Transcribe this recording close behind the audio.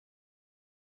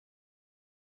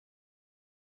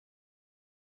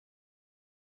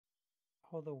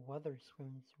Oh, the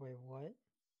Wetherspoons. Wait, what?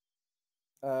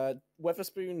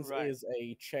 Wetherspoons Right. is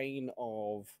a chain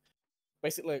of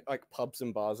basically like pubs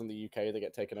and bars in the UK that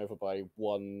get taken over by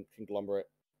one conglomerate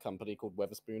company called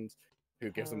Wetherspoons, who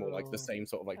gives them all like the Oh. same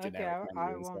sort of like Okay, generic menu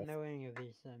I and won't stuff. know any of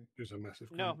these then. It's a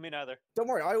massive. No, cunt. me neither. Don't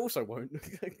worry, I also won't.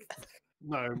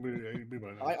 No, we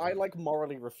won't. I like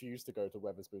morally refuse to go to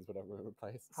Wetherspoons whenever we're in a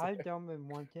place. So. I don't even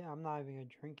want to. I'm not even gonna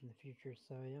drink in the future,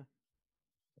 so yeah.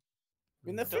 I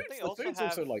mean, the Don't they food's also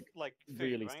also have, like food,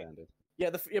 really right? standard. Yeah,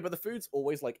 but the food's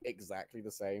always like exactly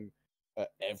the same at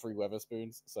every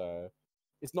Wetherspoons, so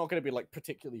it's not going to be like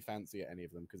particularly fancy at any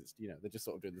of them because it's they're just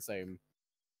sort of doing the same.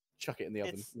 Chuck it in the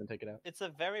oven and then take it out. It's a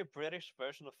very British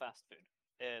version of fast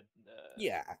food.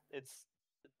 Yeah, it's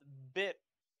a bit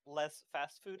less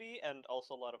fast foody and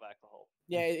also a lot of alcohol.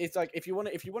 yeah. It's like if you want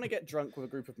to get drunk with a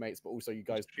group of mates, but also you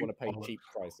guys want to pay bollocks. cheap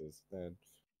prices, then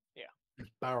It's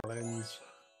barrel ends.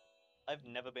 I've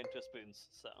never been to a Spoons,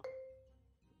 so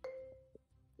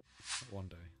One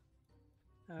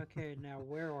day. Okay, now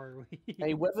where are we?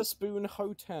 a Wetherspoon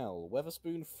Hotel,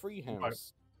 Wetherspoon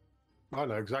Freehouse, I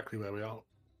know exactly where we are.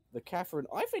 the Catherine.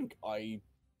 I think I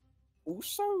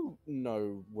also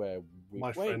know where we. My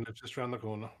Wait, friend lives just around the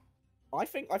corner. I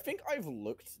think I've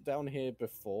looked down here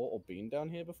before or been down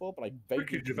here before, but I vaguely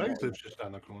Ricky do Gervais not lives just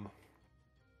down the corner.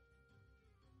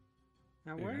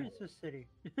 Now Yeah. where is the city?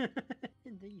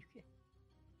 In the UK.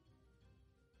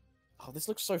 Oh, this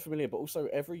looks so familiar, but also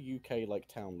every UK like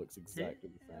town looks exactly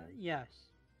the same. Yes.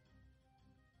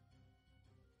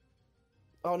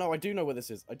 Oh no, I do know where this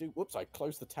is. I do. Whoops, I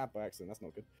closed the tab by accident. That's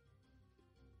not good.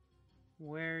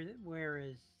 Where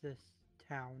is this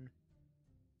town?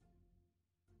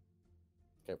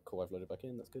 Okay, cool. I've loaded back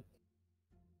in. That's good.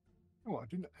 Oh, I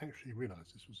didn't actually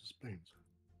realise this was a Spoons.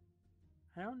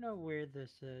 I don't know where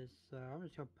this is, so I'm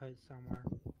just gonna put it somewhere.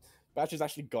 Batch has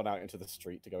actually gone out into the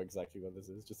street to go exactly where this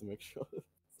is, just to make sure.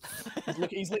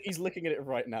 he's looking at it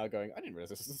right now, going, "I didn't realize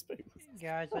this was a spoon."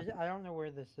 Guys, I don't know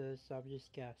where this is, so I've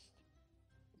just guessed.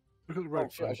 Look at the Oh,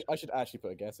 road shit, signs. I should actually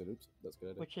put a guess in. Oops, that's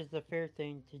good. Which is the fair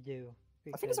thing to do. I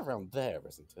think it's because around there,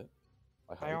 isn't it?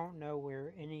 I hope. I don't know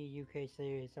where any UK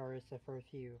cities are except for a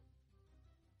few.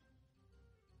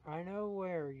 I know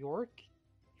where York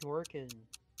and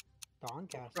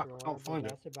Doncaster I can't are, but find it.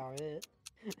 that's about it.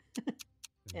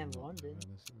 And London.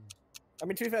 I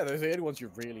mean, to be fair, those are the only ones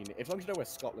you really need. As long as you know where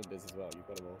Scotland is as well, you've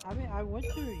got them all. I mean, I went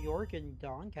to York and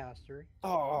Doncaster.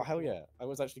 Oh, hell yeah. I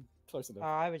was actually close enough.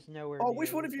 I was nowhere Oh, near.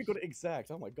 which one of you got it exact?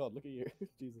 Oh my god, look at you.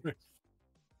 Jesus.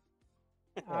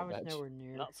 I was Badge. nowhere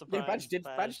near. not Yeah, surprised.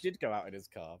 Badge did go out in his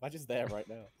car. Badge is there right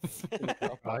now. In the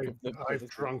car park of the- I've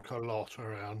drunk a lot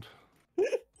around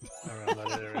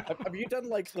that area. Have you done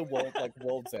like the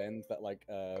World's End, that like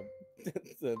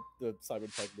the Simon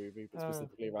Pegg movie, but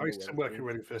specifically I around used the to work at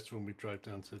Reading Festival and we drove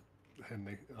down to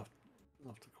Henley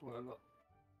after quite a lot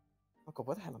Oh god,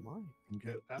 where the hell am I? and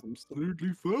get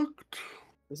absolutely fucked.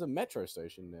 There's a metro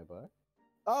station nearby.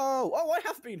 Oh, I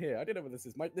have been here. I didn't know where this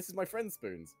is. This is my friend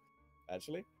Spoons,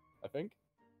 actually. I think.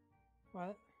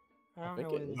 What? I don't think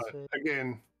know where it this Right, is.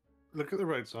 again, look at the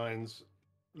road signs.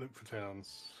 Look for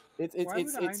towns. Why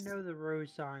would I know the road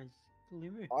signs?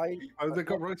 Believe me. Oh, they've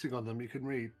got writing on them. You can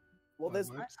read. Well,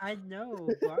 there's I know,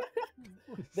 but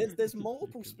there's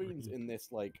multiple spoons in this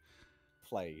like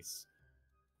place.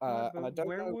 Yeah, And I but don't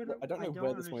where know. would I don't know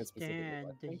where this one is specifically. understand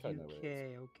But I think I know the where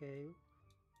it is. UK, okay?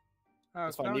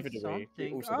 That's I fine, found neither do we. We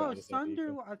something. also don't Oh, understand the UK.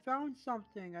 Sunder! I found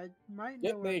something. I might Yep, know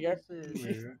there where you go. this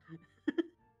is. Yeah.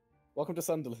 Welcome to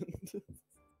Sunderland.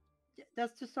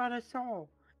 That's the sign I saw.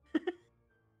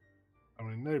 I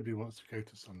mean, nobody wants to go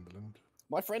to Sunderland.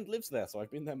 My friend lives there, so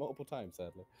I've been there multiple times.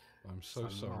 Sadly. I'm so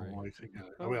It's a long sorry. way to go.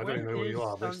 But I mean, I don't where know where you is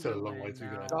are, but it's still a long way to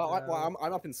Sunderland go. now? Well,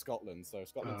 I'm up in Scotland, so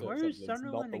Scotland. Oh. Where is Sunderland's not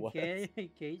Sunderland the and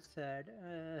worst. Gateshead?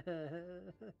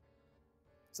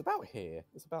 It's about here.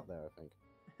 It's about there, I think.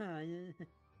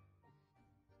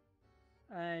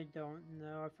 I don't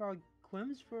know. I found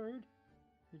Chelmsford,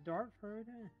 Dartford.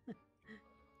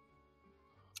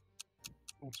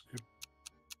 That's good.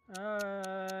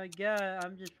 Yeah,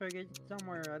 I'm just forgetting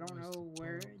somewhere. I don't know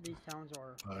where these towns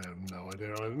are. I have no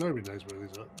idea. Nobody knows where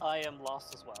these are. I am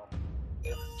lost as well.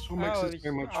 That's what makes this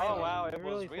so much Oh fun. wow, it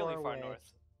Really was really far far away.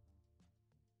 north.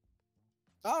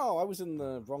 Oh, I was in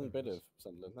the wrong bit of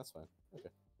Sunderland. That's fine. Okay.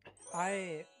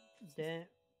 I didn't.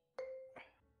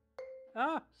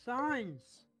 Ah,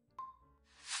 signs.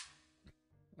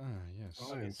 Ah, yes. Oh,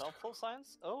 Okay, Science. helpful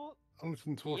science. Oh,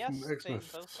 Alton, Torsten, yes,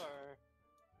 Exmouth. those are.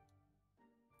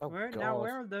 Oh Where god. now?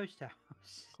 Where are those towns?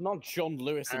 Not John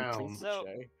Lewis and Down. So-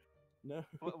 Trinchet. No.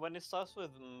 When it starts with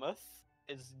muth,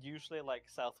 it's usually like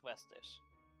southwestish.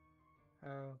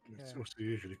 It's Okay. also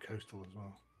usually coastal as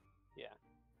well.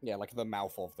 Yeah, like the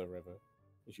mouth of the river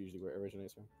is usually where it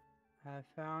originates from. I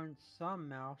found some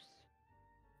mouse.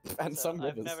 And So some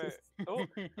I've rivers. never.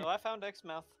 Oh, I found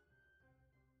Exmouth.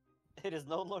 It is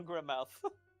no longer a mouth.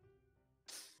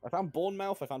 I found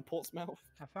Bournemouth, I found Portsmouth.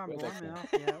 I found Where's that Bournemouth,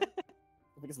 yeah.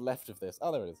 I think it's left of this.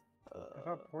 Oh, there it is. I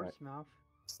found Portsmouth.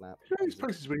 Snap. These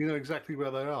places where you know exactly where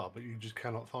they are, but you just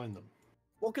cannot find them.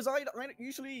 Well, because I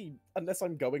usually, unless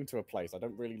I'm going to a place, I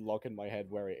don't really log in my head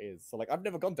where it is. So, like, I've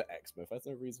never gone to Exmouth. There's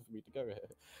no reason for me to go here.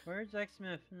 Where's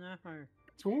Exmouth? No.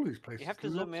 It's all these places. You have to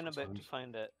there's zoom in a lots bit of to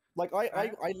find it. Like,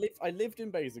 I lived in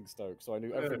Basingstoke, so I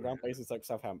knew everything around Basingstoke,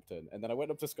 Southampton, and then I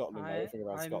went up to Scotland, and everything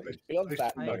around Scotland. Beyond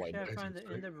that, I no actually idea. have found the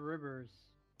end of rivers.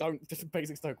 Don't just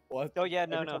Basingstoke. What? Oh yeah,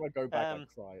 no, Every no. time I go back, I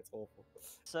cry. It's awful.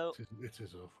 So It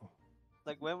is awful.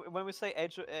 like when we say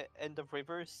end of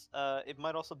rivers, it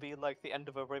might also be like the end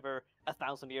of a river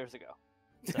 1,000 years ago.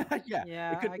 So, Yeah,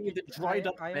 Yeah, it could be the dried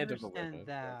up I bed of a understand river.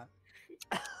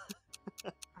 that.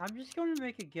 I'm just going to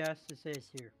make a guess to say it's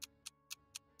here.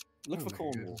 Look Oh for my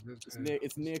Cornwall. goodness,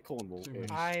 It's near Cornwall. Too ish.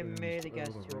 many I spoons, made a oh, guess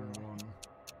the too wrong early.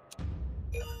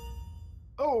 one.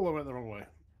 Oh, I went the wrong way.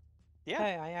 yeah.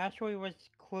 Hey, I actually was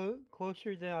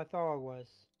closer than I thought I was.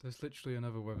 There's literally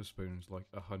another Wetherspoons like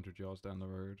 100 yards down the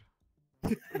road.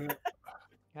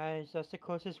 Guys, that's the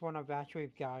closest one I've actually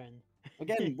gotten.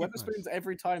 Again, Wetherspoons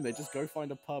every time they just go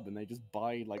find a pub and they just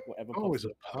buy like whatever. Oh, pubs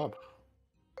it's a pub.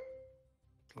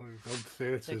 Like old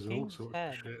theatres and all King's sorts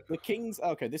Head. of shit. The King's.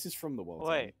 Okay, this is from the world.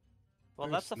 Wait. Well,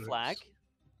 Those that's a flag. looks-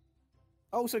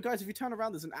 Oh, so guys, if you turn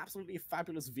around, there's an absolutely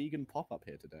fabulous vegan pop-up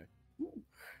here today.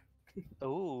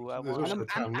 Ooh, I There's want. also a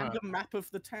town And map. a map of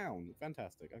the town.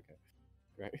 Fantastic. Okay,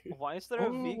 great. Why is there a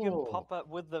vegan Oh. pop-up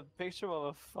with the picture of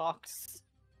a fox?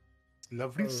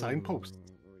 Lovely signpost.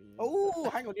 Oh,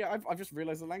 hang on. Yeah, I've just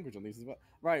realised the language on these as well.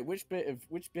 Right, which bit of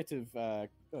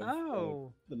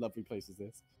Oh, the lovely place is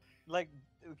this? Like,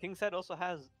 King's Head also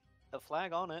has a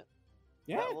flag on it.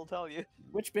 Yeah. That will tell you.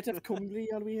 Which bit of Cumberland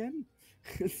are we in?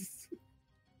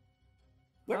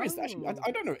 Where is that? Actually, Oh.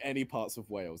 I don't know any parts of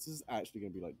Wales. This is actually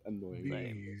going to be like annoying.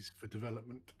 These for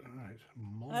development. Alright.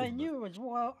 I knew it was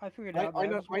well. I figured I, out. I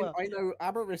that know, as well. I know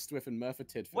Aberystwyth and Merthyr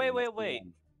Tydfil. Wait, and wait,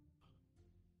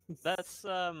 that's the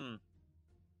wait. one.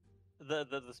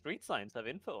 That's the street signs have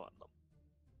info on them.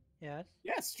 Yes.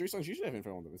 Yes, street signs usually have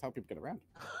info on them. It's how people get around.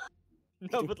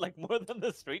 No, but like more than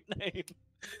the street name.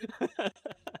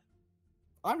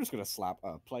 I'm just going to slap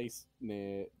a place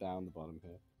near down the bottom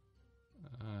here.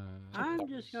 I'm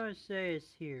just gonna say it's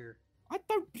here. I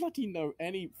don't bloody know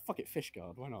any. Fuck it,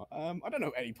 Fishguard. Why not? I don't know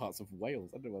any parts of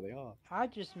Wales. I don't know where they are. I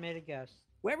just made a guess.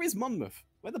 Where is Monmouth?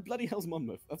 Where the bloody hell's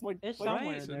Monmouth? That's my. It's my-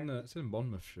 somewhere It's there. it's in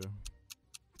Monmouthshire.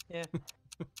 Yeah.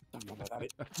 Don't know where that is.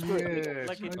 Screw it, Yeah,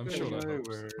 Like, I I'm don't sure that know helps.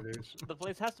 where it is. The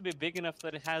place has to be big enough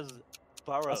that it has A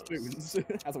burrows. spoons.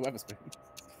 As a Wetherspoon.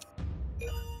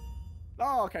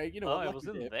 Oh, okay. You know Oh, what? it lucky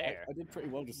wasn't dip. there. I did pretty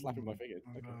well just slapping my finger.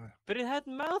 Oh, Okay. no. But it had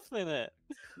mouth in it.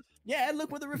 Yeah, look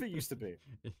where the river used to be.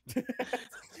 if But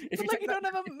you like take you that-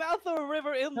 don't have a mouth or a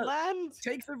river inland.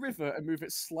 take the river and move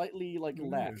it slightly like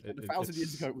Mm. left. and 1,000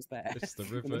 years it's- ago, it was there. It's the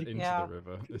And river then into you- Yeah. the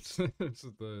river. It's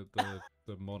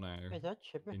the Monau Is that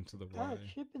Chippen? into the Oh, Y.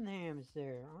 Chippenham's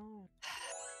there. Oh.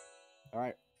 All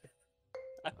right,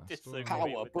 I That's disagree power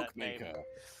with that name. bookmaker.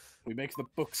 We make the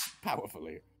books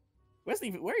powerfully. Where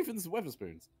even is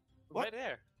Wetherspoons? What? Right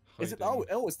there. Is it? Hiding.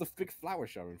 Oh, it's the big flower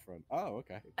show in front. Oh,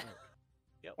 okay. Right.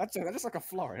 Yep. That's just like a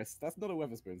florist. That's not a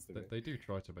Wetherspoons to me. They do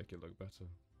try to make it look better.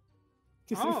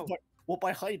 Oh. What,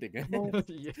 by hiding it?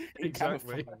 Yeah, In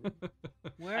exactly.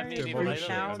 Where I mean, is if you Don't lay worry, it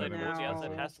the on I'll the town say sideboard, yes, no. it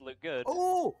now? has to look good.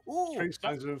 Oh, oh! Street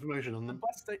signs of information on The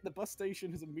them. bus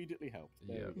station has immediately helped.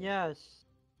 There Yeah. we go. Yes.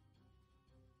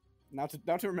 Now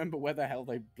to remember where the hell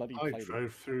they bloody I played it.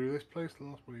 drove through this place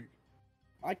last week.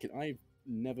 I've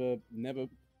never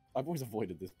I've always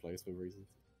avoided this place for reasons.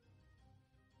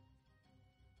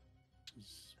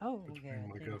 It's Oh, between okay, I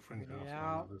my think I girlfriend's figured house it and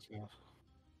out. my mother's house.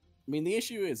 I mean, the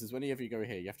issue is whenever you go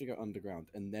here, you have to go underground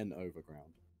and then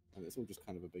overground, and it's all just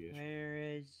kind of a big issue. Where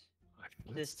is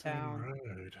Let's this turn town?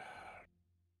 road.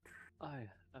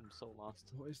 I'm so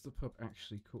lost. What is the pub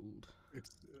actually called?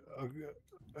 It's.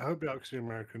 I hope you're actually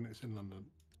American. It's in London.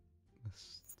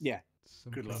 There's Yeah.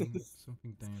 Good something, luck.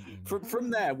 something down in. From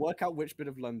there, work out which bit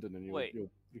of London, and Wait, you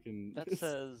can. That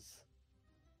says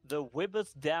the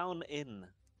Wetherspoons Inn.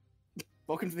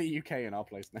 Welcome to the UK and our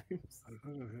place names. I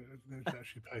need to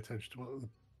actually pay attention to what.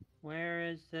 Where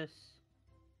is this?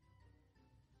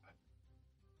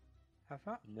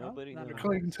 Nobody never You knows.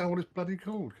 can't even tell what it's bloody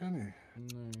called, can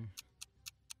you? No.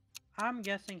 I'm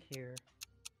guessing here.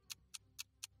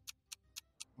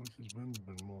 This is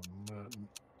Wimbledon more than Merton.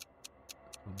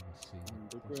 Let me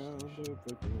see. ground,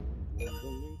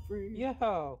 rumbling free.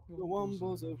 Yo! The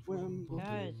wombles of Wimbledon.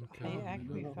 Guys, I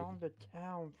actually found a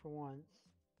town for once.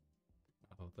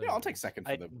 Oh, Yeah, I'll take second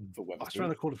for I- the for I was trying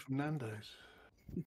Wetherspoons. to call it from Nando's.